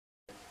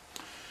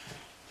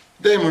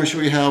Today I'm going to show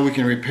you how we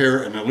can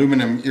repair an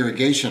aluminum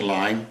irrigation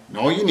line. And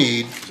all you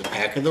need is a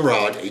pack of the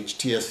rod,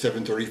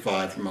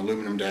 HTS-735 from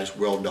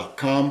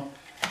Aluminum-weld.com.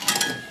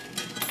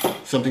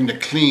 Something to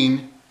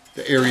clean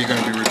the area you're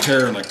going to be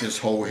repairing, like this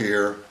hole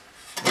here,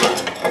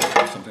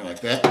 something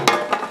like that.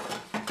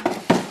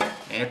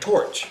 And a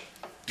torch.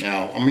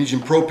 Now I'm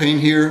using propane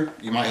here.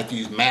 You might have to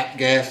use MAP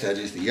gas, that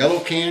is the yellow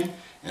can,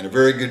 and a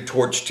very good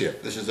torch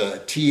tip. This is a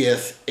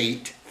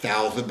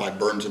TS-8000 by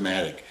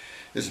Burns-O-Matic.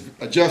 It's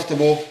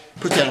adjustable,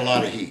 puts out a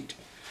lot of heat.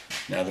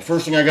 Now the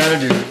first thing I got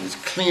to do is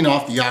clean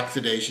off the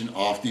oxidation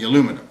off the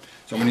aluminum.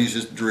 So I'm going to use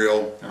this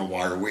drill and a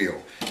wire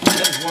wheel.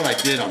 That's what I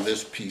did on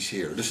this piece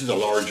here. This is a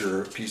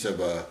larger piece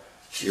of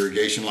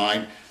irrigation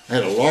line. I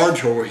had a large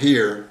hole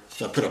here,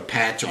 so I put a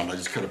patch on it. I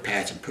just cut a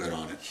patch and put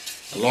on it.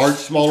 A large,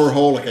 smaller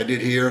hole like I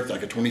did here, it's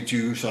like a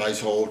 22 size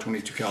hole,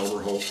 22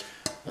 caliber hole.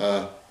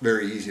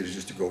 Very easy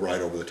to go right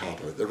over the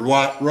top of it. The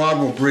rod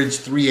will bridge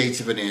 3/8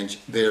 of an inch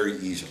very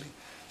easily.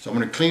 So I'm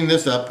going to clean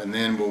this up and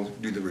then we'll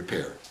do the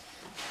repair.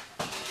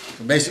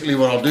 So basically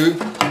what I'll do,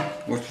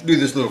 we'll do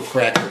this little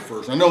cracker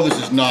first. I know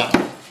this is not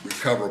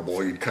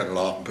recoverable. You'd cut it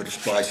off and put a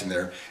splice in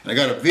there. And I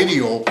got a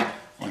video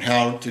on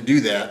how to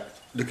do that.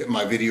 Look at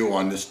my video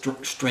on this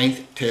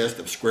strength test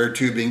of square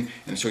tubing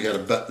and show you how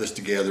to butt this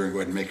together and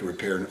go ahead and make a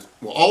repair. And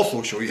we'll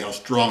also show you how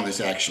strong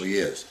this actually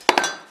is.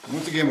 And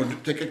once again, we'll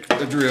take a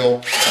drill,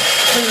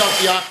 clean off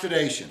the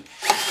oxidation.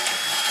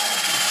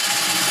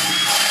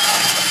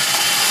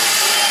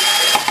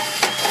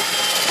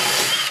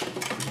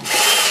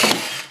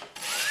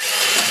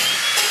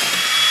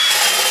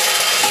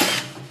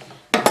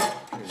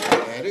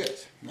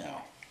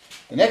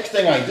 The next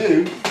thing I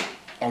do,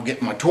 I'll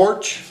get my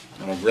torch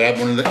and I'll grab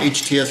one of the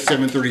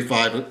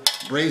HTS-735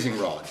 brazing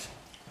rods.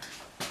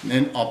 And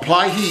then I'll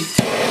apply heat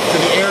to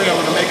the area I'm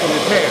going to make a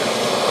repair.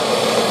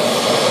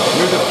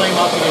 Move the flame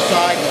off to the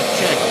side and I'll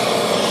check it.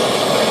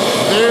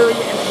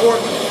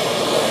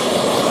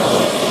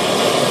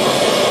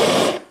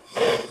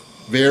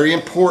 Very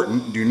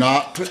important, do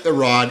not put the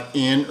rod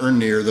in or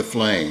near the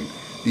flame.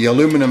 The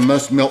aluminum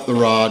must melt the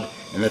rod,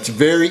 and that's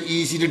very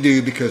easy to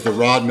do because the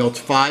rod melts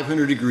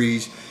 500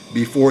 degrees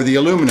before the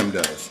aluminum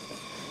does.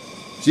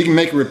 So you can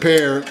make a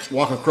repair,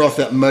 walk across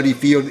that muddy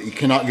field that you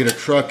cannot get a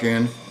truck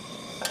in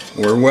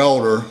or a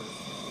welder,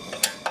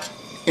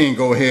 and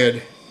go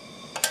ahead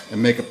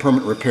and make a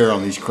permanent repair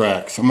on these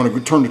cracks. I'm going to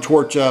turn the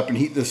torch up and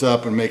heat this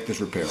up and make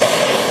this repair.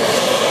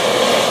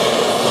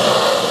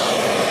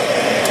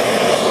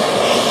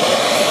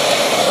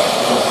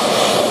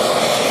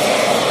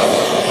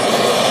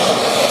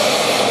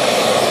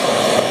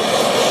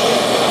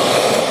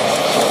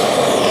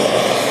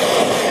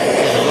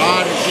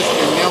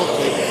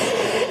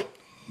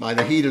 By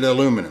the heated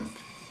aluminum.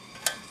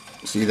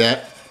 See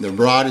that? The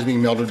rod is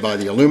being melted by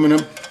the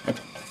aluminum.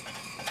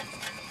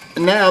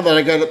 And now that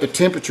I got up the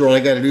temperature, all I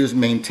got to do is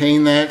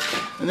maintain that,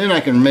 and then I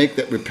can make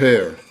that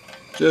repair.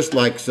 Just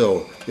like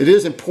so. It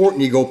is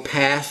important you go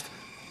past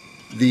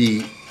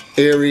the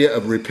area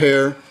of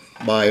repair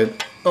by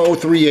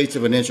 3/8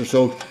 of an inch or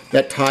so.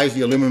 That ties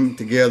the aluminum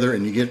together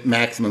and you get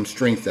maximum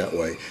strength that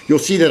way. You'll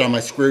see that on my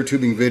square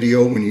tubing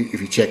video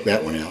if you check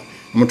that one out.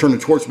 I'm going to turn the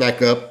torch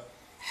back up.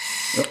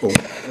 Uh-oh,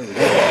 there we go.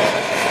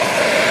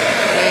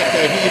 Back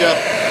that heat up,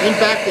 then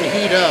back the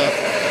heat up.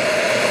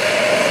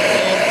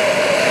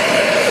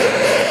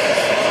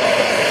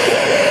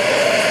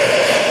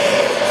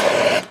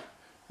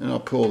 And I'll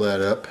pull that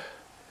up.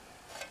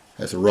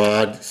 As the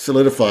rod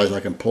solidifies,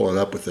 I can pull it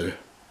up with it,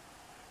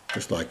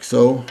 just like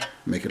so.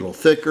 Make it a little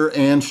thicker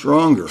and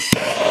stronger.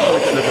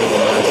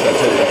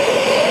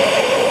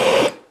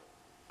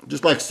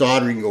 Just like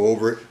solder, you can go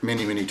over it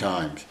many, many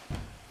times.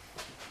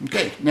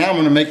 Okay, now I'm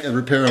going to make a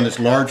repair on this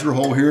larger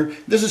hole here.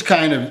 This is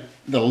kind of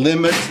the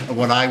limit of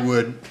what I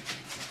would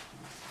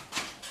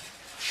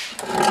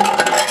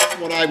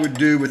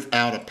do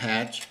without a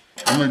patch.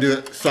 I'm going to do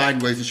it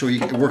sideways to show you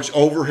it works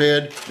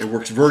overhead, it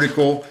works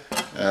vertical,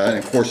 and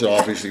of course it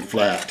obviously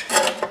flat.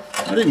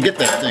 I didn't get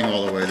that thing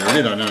all the way there,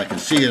 did I? Now I can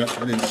see it.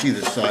 I didn't see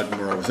this side from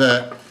where I was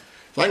at.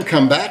 So I can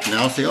come back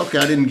now and say, okay,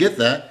 I didn't get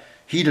that.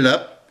 Heat it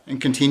up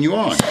and continue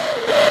on.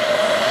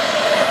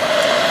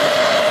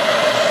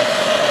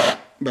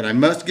 But I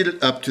must get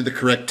it up to the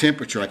correct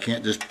temperature. I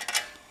can't just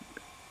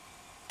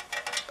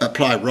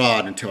apply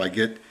rod until I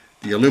get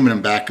the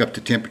aluminum back up to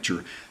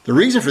temperature. The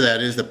reason for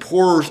that is the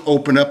pores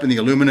open up in the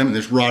aluminum and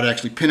this rod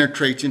actually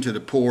penetrates into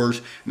the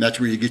pores, and that's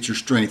where you get your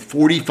strength,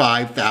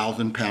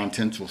 45,000 pound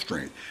tensile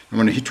strength. I'm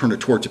going to turn the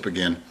torch up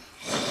again.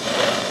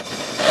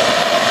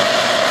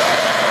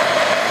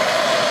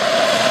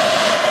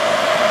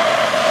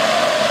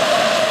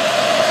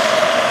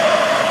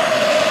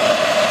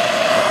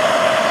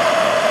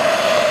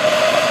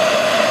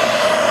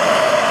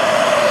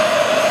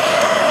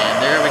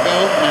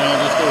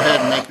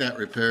 That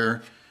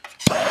repair.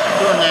 Turn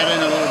that in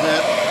a little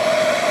bit.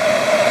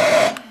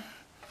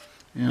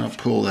 And I'll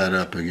pull that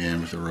up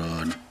again with the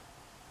rod.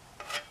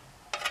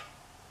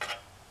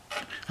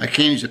 I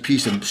can use a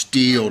piece of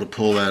steel to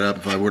pull that up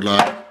if I would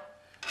like.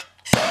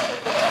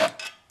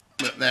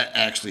 But that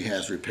actually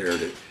has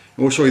repaired it. And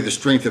we'll show you the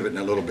strength of it in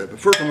a little bit. But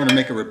first I'm going to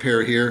make a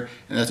repair here,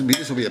 and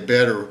this will be a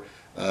better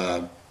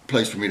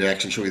place for me to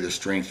actually show you the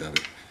strength of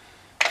it.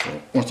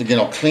 So once again,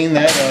 I'll clean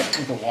that up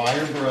with a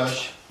wire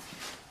brush.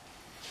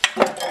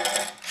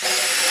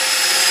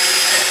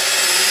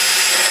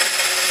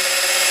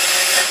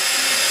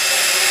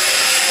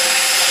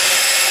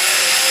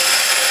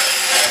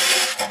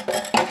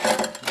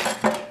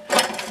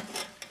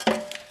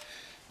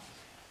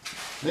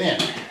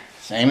 Then,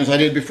 same as I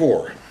did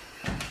before,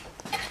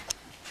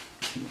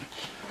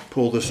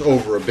 pull this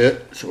over a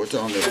bit so it's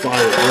on the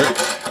fire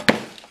bricks.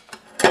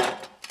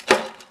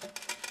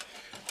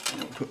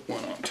 And put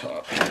one on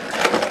top here.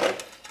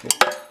 Hold it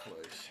in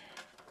place.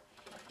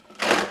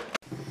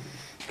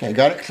 Okay, I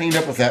got it cleaned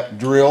up with that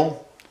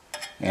drill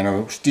and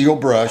a steel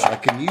brush. I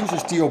can use a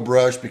steel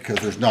brush because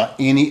there's not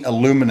any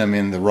aluminum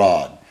in the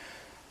rod,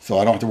 so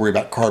I don't have to worry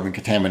about carbon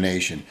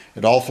contamination.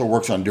 It also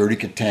works on dirty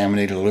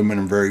contaminated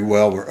aluminum very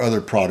well, where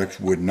other products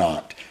would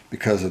not,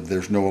 because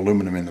there's no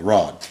aluminum in the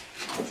rod.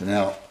 So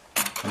now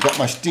I've got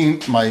my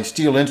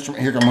steel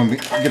instrument here. I'm going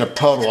to get a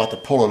puddle. I have to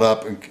pull it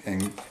up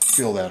and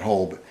fill that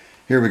hole. But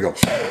here we go.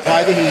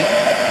 Apply the heat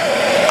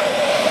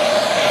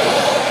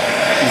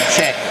and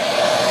check it.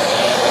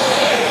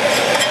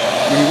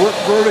 When you work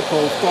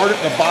vertical, start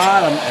at the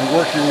bottom and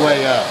work your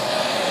way up.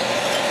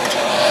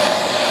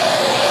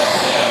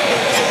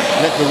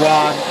 Let the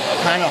rod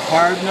kind of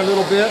harden a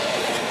little bit.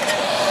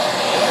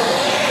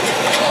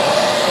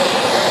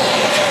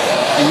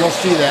 And you'll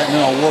see that, and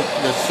then I'll work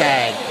the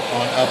sag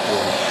on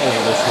upward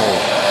over this hole.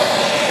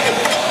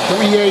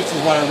 3/8 is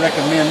what I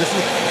recommend. This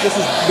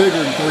is bigger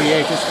than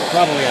 3/8. This is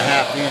probably a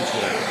 1/2 inch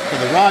there. So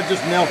the rod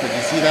just melted.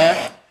 You see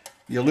that?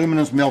 The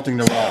aluminum's melting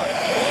the rod.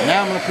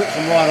 Now I'm going to put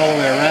some rod all the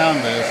way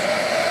around this.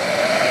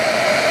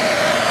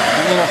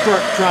 And then I'll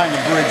start trying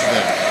to bridge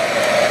that.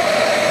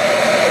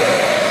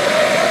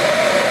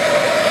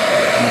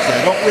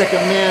 I don't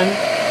recommend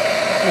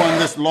one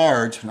this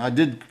large. I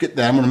did get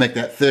that. I'm going to make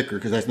that thicker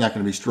because that's not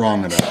going to be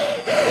strong enough.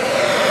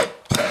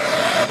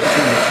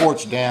 Turn the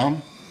torch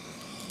down.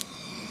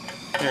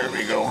 There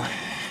we go.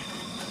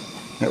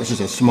 That was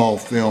just a small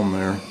film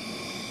there.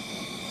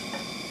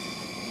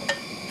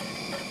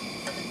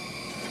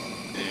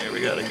 There,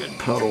 we got a good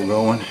puddle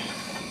going.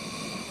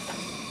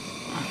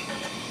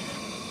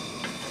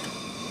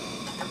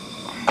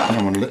 I'm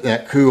going to let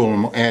that cool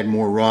and add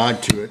more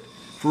rod to it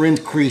for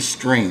increased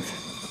strength.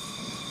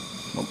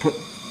 I'll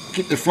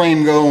keep the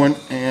flame going,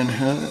 and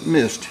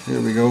missed. Here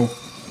we go.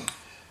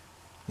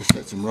 Just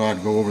let some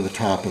rod go over the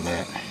top of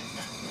that.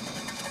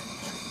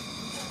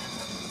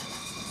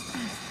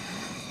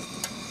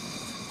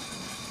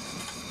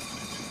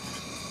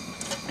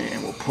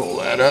 And we'll pull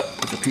that up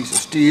with a piece of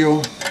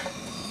steel.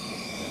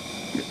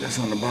 Get this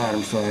on the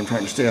bottom side. I'm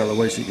trying to stay out of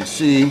the way so you can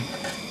see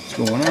what's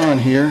going on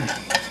here.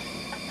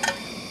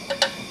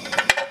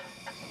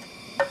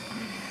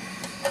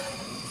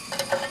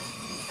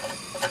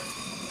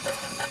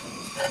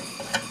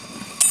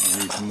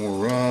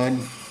 More rod.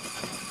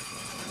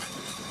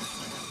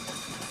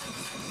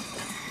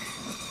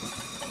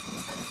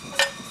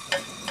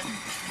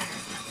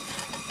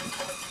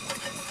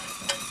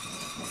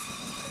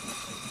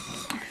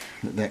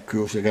 Let that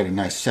cool. So I got a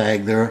nice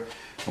sag there.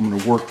 I'm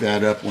going to work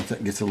that up once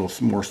that gets a little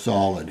more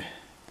solid.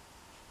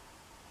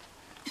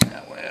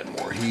 Now we'll add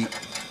more heat.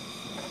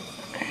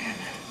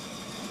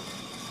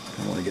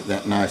 I want to get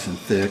that nice and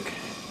thick.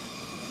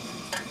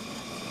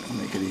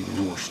 Make it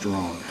even more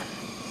strong.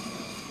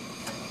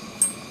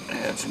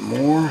 Add some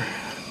more.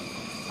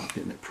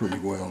 Getting it pretty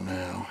well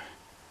now.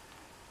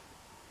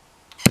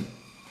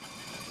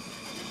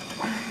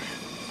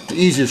 The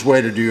easiest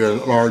way to do a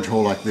large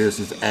hole like this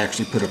is to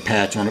actually put a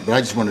patch on it, but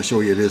I just want to show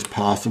you it is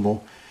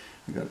possible.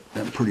 I got it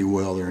done pretty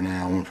well there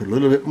now. I'm going to put a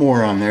little bit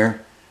more on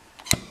there.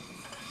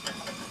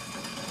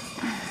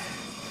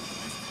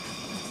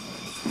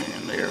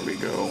 And there we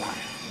go.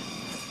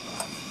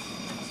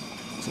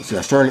 So see,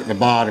 I started at the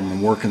bottom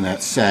and working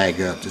that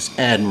sag up, just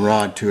adding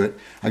rod to it.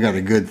 I got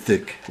a good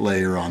thick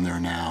layer on there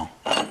now.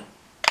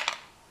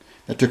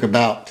 That took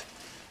about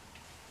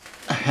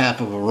a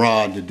 1/2 of a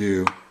rod to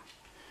do.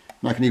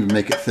 I can even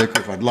make it thicker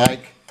if I'd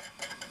like.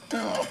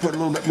 I'll put a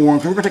little bit more.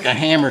 We're going to take a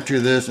hammer to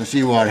this and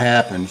see what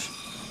happens.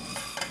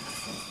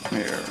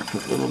 There,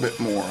 put a little bit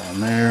more on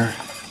there.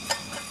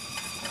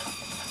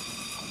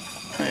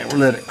 And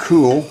we'll let it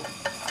cool.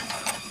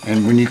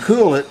 And when you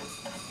cool it,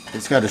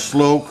 it's got a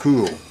slow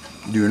cool.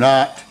 Do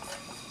not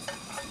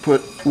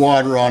put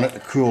water on it to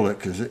cool it,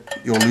 because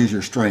you'll lose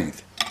your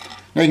strength.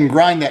 Now you can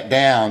grind that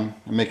down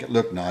and make it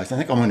look nice. I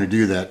think I'm going to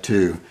do that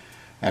too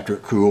after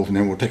it cools, and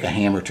then we'll take a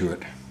hammer to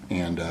it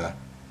and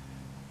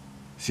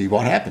see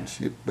what happens.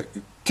 But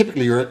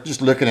typically you're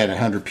just looking at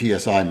 100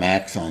 psi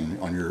max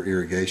on your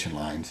irrigation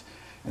lines,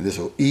 and this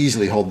will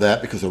easily hold that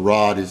because the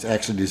rod is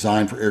actually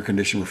designed for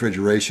air-conditioned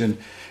refrigeration,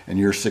 and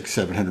you're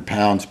 600-700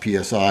 pounds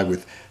psi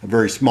with a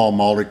very small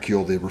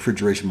molecule. The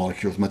refrigeration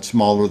molecule is much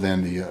smaller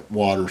than the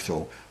water,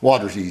 so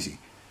water's easy.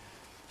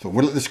 So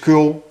we'll let this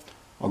cool.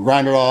 I'll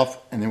grind it off,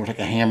 and then we'll take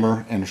a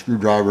hammer and a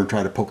screwdriver and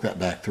try to poke that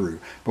back through.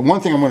 But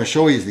one thing I'm going to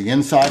show you is the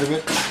inside of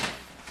it,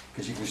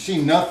 because you can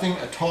see nothing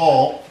at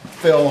all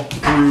fell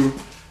through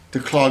to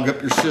clog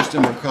up your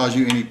system or cause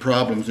you any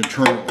problems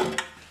internally.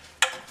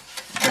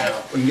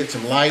 Now, we can get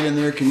some light in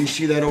there. Can you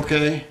see that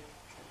okay?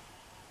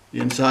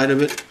 The inside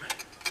of it.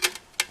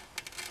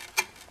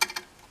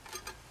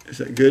 Is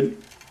that good?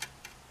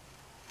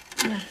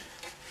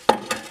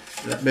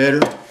 Is that better?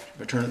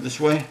 If I turn it this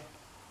way?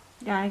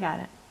 Yeah, I got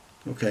it.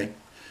 Okay.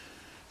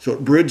 So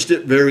it bridged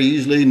it very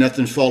easily.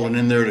 Nothing's falling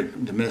in there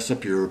to mess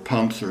up your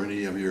pumps or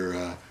any of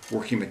your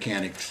working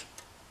mechanics.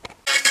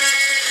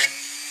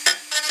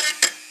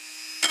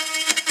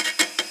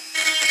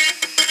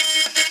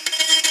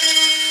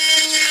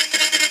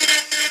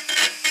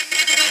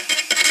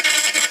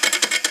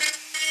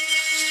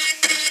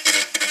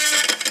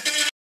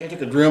 I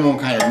took a Dremel and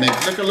kind of make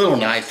it look a little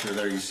nicer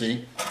there, you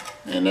see,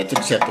 and that's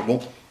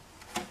acceptable.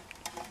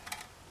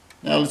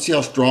 Now let's see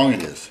how strong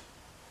it is.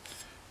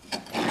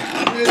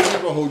 It's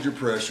will hold your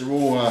pressure.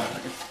 Well,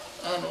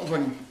 I don't know if I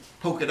can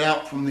poke it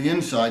out from the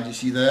inside. You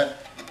see that?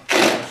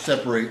 I'll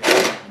separate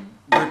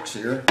bricks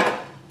here,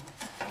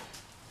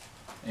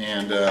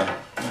 and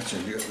let's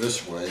do it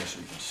this way so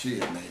you can see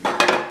it maybe.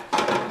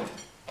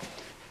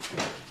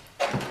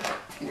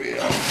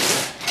 We'll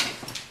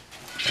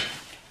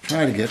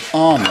try to get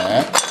on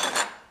that.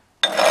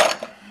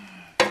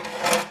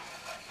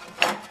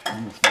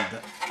 Almost need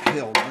that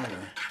held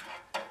there.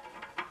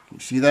 Can you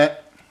see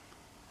that?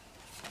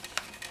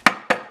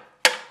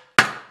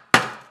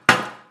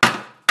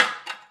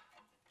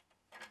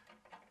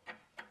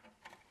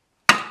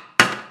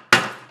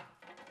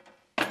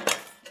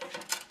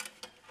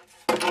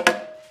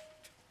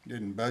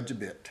 Didn't budge a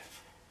bit.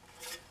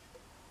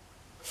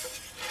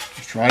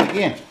 Let's try it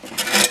again.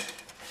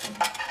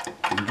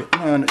 I'm getting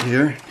on it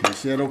here. Can you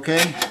see that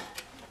okay?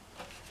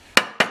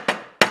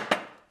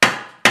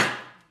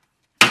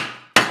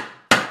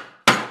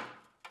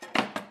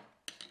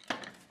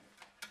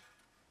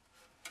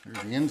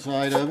 Here's the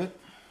inside of it.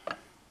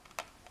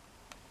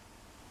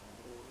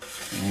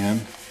 And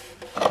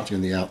it's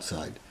in the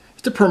outside.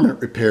 It's a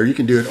permanent repair. You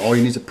can do it. All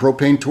you need is a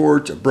propane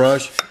torch, a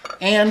brush,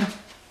 and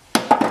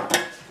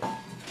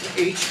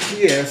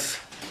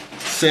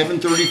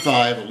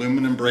HTS-735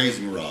 aluminum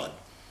brazing rod.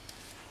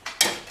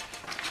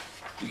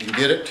 You can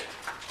get it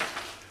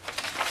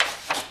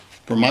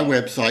from my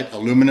website,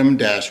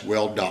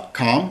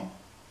 Aluminum-weld.com.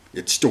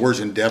 It stores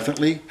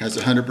indefinitely, has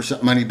a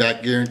 100% money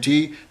back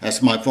guarantee.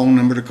 That's my phone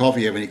number to call if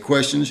you have any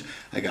questions.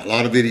 I got a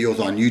lot of videos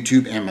on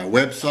YouTube and my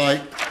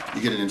website.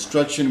 You get an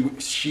instruction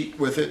sheet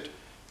with it,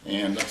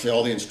 and like I say,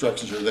 all the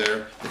instructions are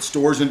there. It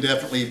stores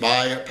indefinitely.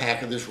 Buy a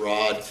pack of this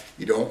rod.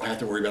 You don't have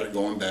to worry about it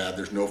going bad.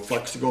 There's no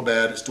flux to go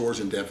bad. It stores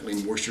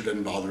indefinitely. Moisture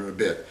doesn't bother it a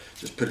bit.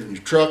 Just put it in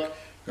your truck,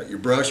 got your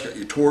brush, got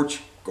your torch,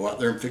 go out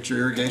there and fix your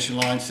irrigation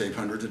line, save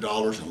hundreds of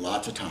dollars and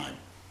lots of time.